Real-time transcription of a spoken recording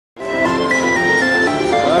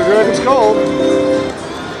dragon's cold.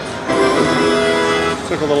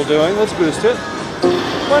 Took a little doing. Let's boost it.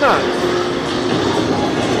 Why not?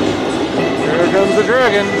 Here comes the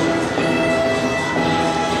dragon.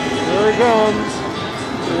 Here he comes.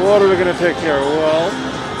 What are we going to pick here? Well.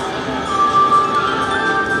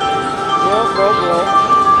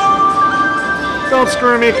 Don't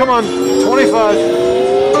screw me. Come on. 25.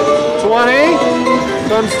 20.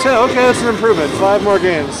 Times 10. Okay, that's an improvement. 5 more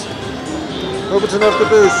games. Hope it's enough to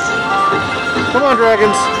boost. Come on,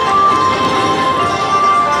 dragons.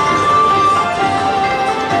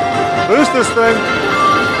 Boost this thing.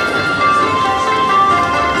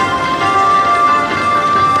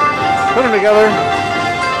 Put them together.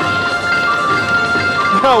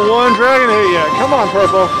 Not one dragon hit yet. Come on,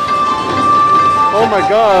 purple. Oh my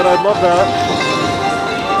god, I'd love that.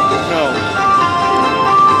 No.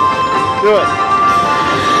 Do it.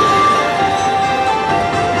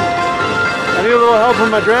 I need a little help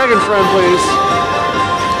from my dragon friend, please.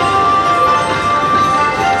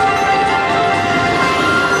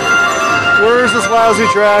 Where's this lousy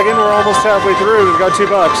dragon? We're almost halfway through. We've got $2.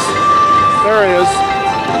 There he is.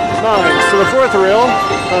 9. So the 4th reel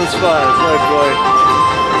times 5. Oh boy.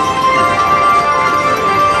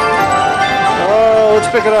 Oh, let's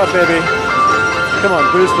pick it up, baby. Come on,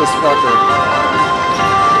 boost this fucker.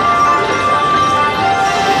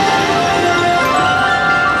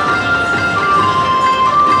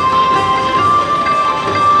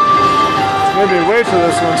 Maybe wait for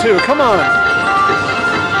this one too. Come on.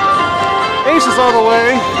 Aces all the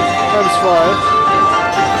way. Times 5.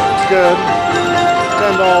 It's good.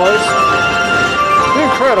 $10.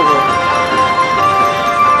 Incredible.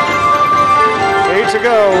 8 to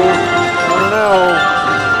go. I don't know.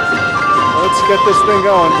 Let's get this thing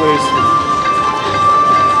going, please.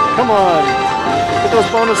 Come on. Get those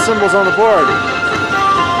bonus symbols on the board.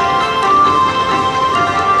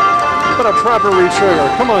 Put a proper re-trigger.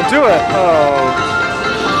 Come on, do it. Oh.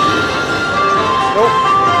 Nope.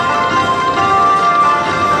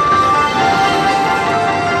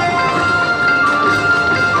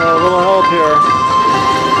 Oh, a little help here.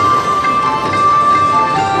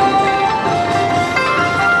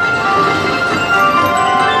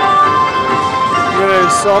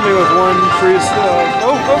 Sell me with 1 free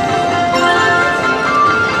oh.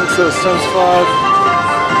 What's this? Times 5.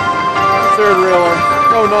 3rd reeler.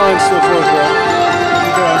 Oh, 9, so 4th reel.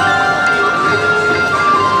 Okay.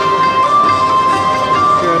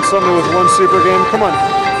 You're gonna sell me with 1 super game. Come on.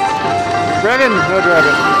 Dragon? No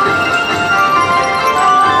dragon.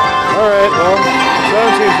 Alright, well,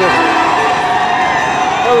 1750.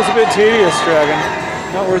 That was a bit tedious, dragon.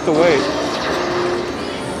 Not worth the wait.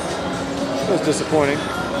 That was disappointing.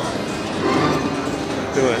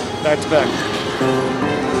 Do it. Back to back.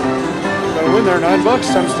 Got a win there. $9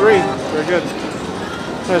 times 3. Very good.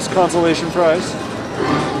 Nice consolation prize.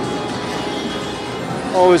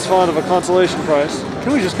 Always fond of a consolation prize.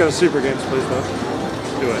 Can we just get a super games, please, though?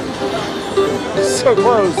 Do it. It's so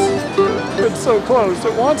close. It's so close.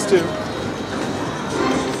 It wants to.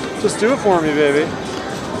 Just do it for me, baby.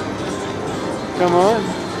 Come on.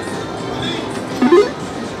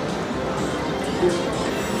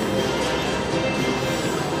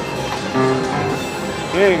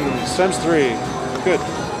 Kings, times 3. Good.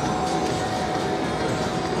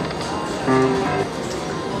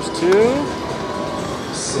 There's 2.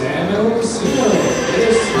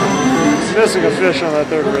 He's missing a fish on that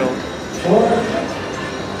 3rd reel.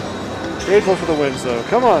 Grateful for the wins, though.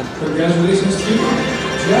 Come on. Congratulations to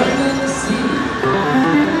Jacqueline C.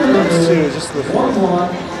 Times 2, just the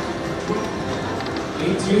 1-1.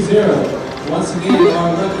 820. Once again,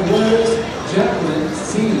 our record winners, Jacqueline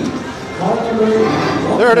C.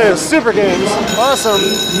 There it is, super games. Awesome.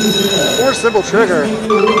 4 symbol trigger.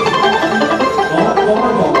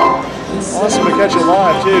 Awesome to catch it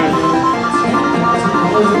live too.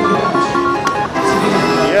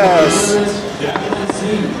 Yes.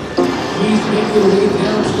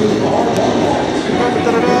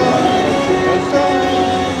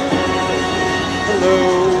 Hello.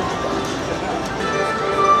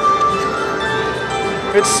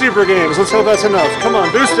 It's super games. Let's hope that's enough. Come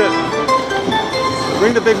on, boost it.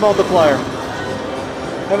 Bring the big multiplier.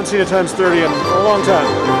 Haven't seen a times 30 in a long time.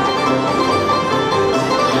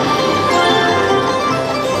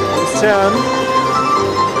 It's 10.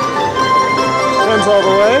 10's all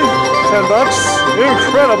the way. $10.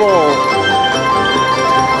 Incredible.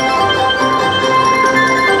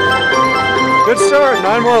 Good start.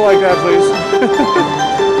 9 more like that, please.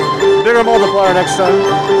 Bigger multiplier next time.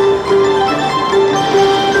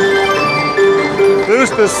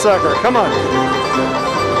 Boost this sucker. Come on.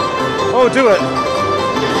 Oh, do it.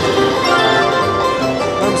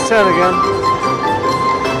 Times 10 again.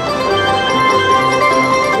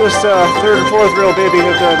 Just third and fourth reel baby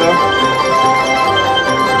hit there though.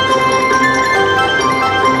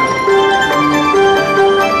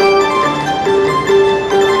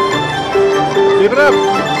 Keep it up.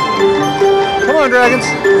 Come on, Dragons.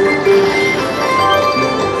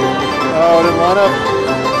 Oh, didn't line up.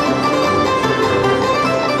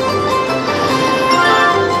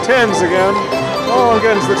 10s again. Oh,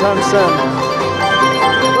 against the times 10.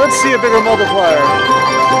 Let's see a bigger multiplier.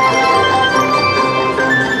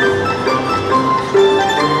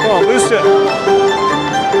 Come on, boost it.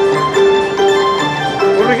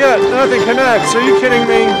 What do we get? Nothing connects. Are you kidding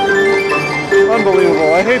me?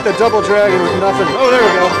 Unbelievable. I hate the double dragon with nothing. Oh, there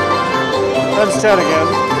we go. Times 10 again.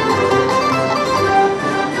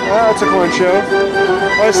 That's a coin show.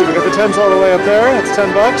 Oh, I see. We got the 10s all the way up there. That's $10,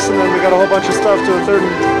 and then we got a whole bunch of stuff to a third.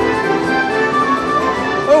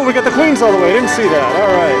 Oh, we got the queens all the way. Didn't see that. All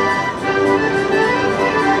right.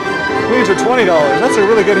 Queens are $20. That's a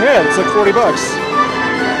really good hit. It's like $40.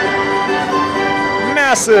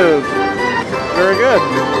 Massive. Very good.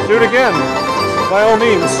 Do it again. By all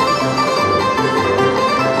means.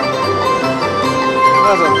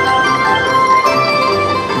 Nothing.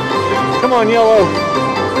 Come on, yellow.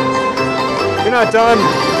 You're not done.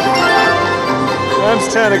 Times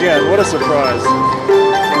 10 again. What a surprise.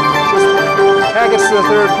 Just packets to the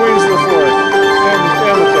third, queens to the fourth.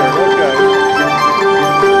 And the third. Okay.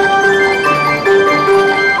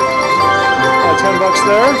 $10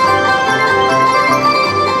 there.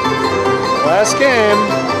 Last game.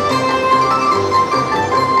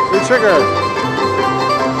 Re-trigger.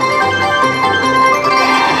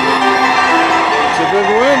 It's a big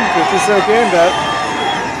win. 50-cent game bet.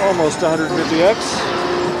 Almost 150x.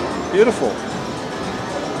 Beautiful.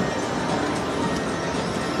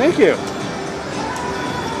 Thank you.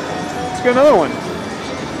 Let's get another one.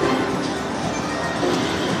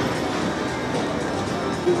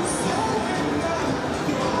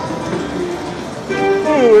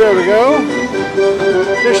 Ooh, there we go.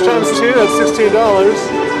 Fish times 2, that's $16.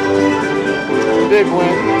 Big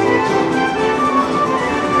win.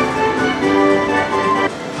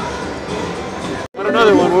 And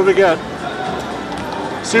another one, what do we got?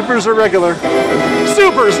 Supers or regular?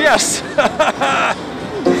 Supers, yes!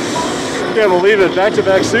 Can't believe it,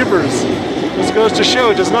 back-to-back supers. This goes to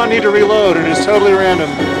show it does not need to reload, it is totally random.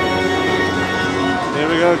 Here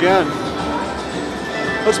we go again.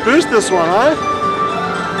 Let's boost this one, huh?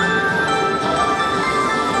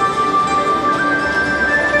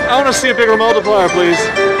 I want to see a bigger multiplier, please.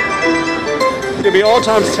 It's going to be all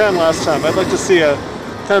times 10 last time. I'd like to see a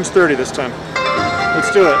times 30 this time.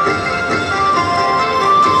 Let's do it.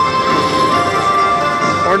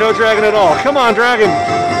 Or no dragon at all. Come on, dragon.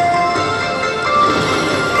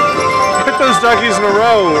 Hit those duckies in a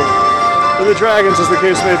row. Or the dragons, as the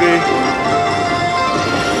case may be.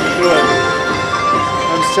 Do it.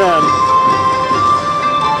 Times 10.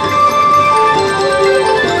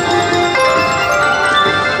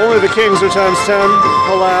 Only the kings are times 10,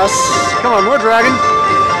 alas. Come on, more dragon.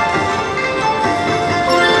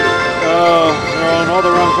 Oh, they're all in all the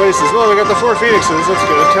wrong places. Oh, they got the 4 phoenixes. That's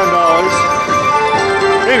good. $10.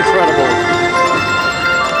 Incredible.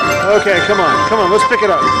 Okay, come on. Come on, let's pick it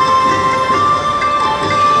up.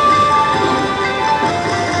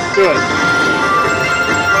 Do it.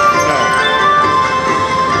 No.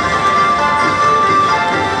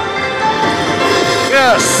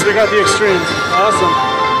 Yes, we got the extremes. Awesome.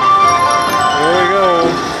 There we go.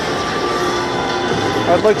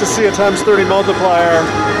 I'd like to see a times 30 multiplier.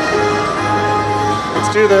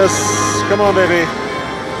 Let's do this. Come on, baby.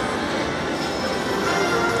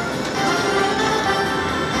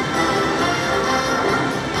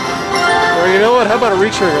 Or you know what? How about a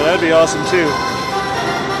retrigger? That'd be awesome too.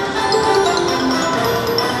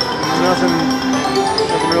 Nothing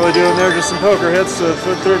really doing there. Just some poker hits to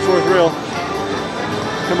third, fourth reel.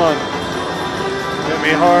 Come on. Hit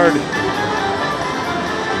me hard.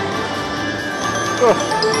 Oh.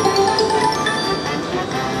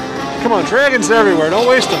 Come on, dragons everywhere. Don't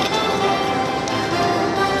waste them.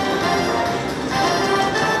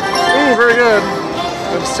 Ooh, very good.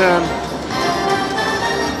 That's 10.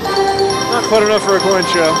 Not quite enough for a coin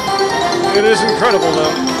show. It is incredible,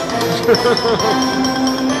 though.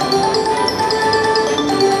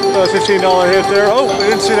 A $15 hit there. Oh, we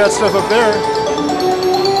didn't see that stuff up there.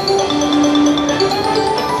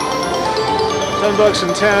 $10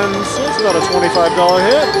 and 10s. So it's about a $25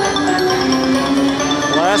 hit.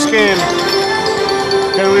 Last game.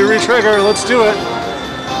 Can we re-trigger? Let's do it.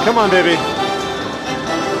 Come on, baby.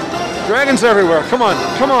 Dragons everywhere. Come on.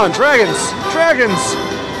 Come on. Dragons. Dragons.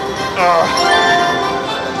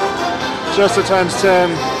 Just a times 10.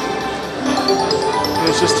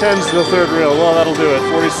 It's just 10s to the third reel. Well, that'll do it.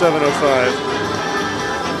 47.05.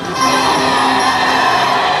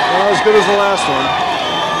 Not as good as the last one.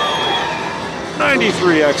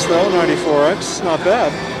 93x though, 94x. Not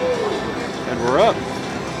bad. And we're up. I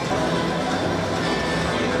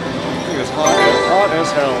think it's hot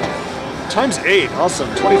as hell. Times 8. Awesome.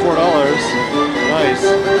 $24. Nice.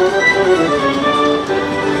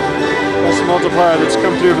 That's a multiplier that's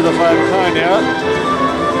come through for the 5 of kind, yeah?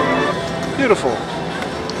 Beautiful.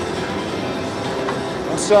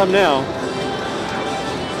 I'll stop now.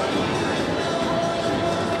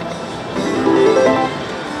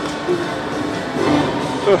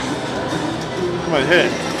 Ugh. Come on, hit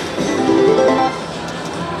it.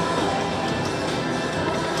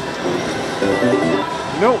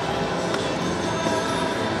 Nope.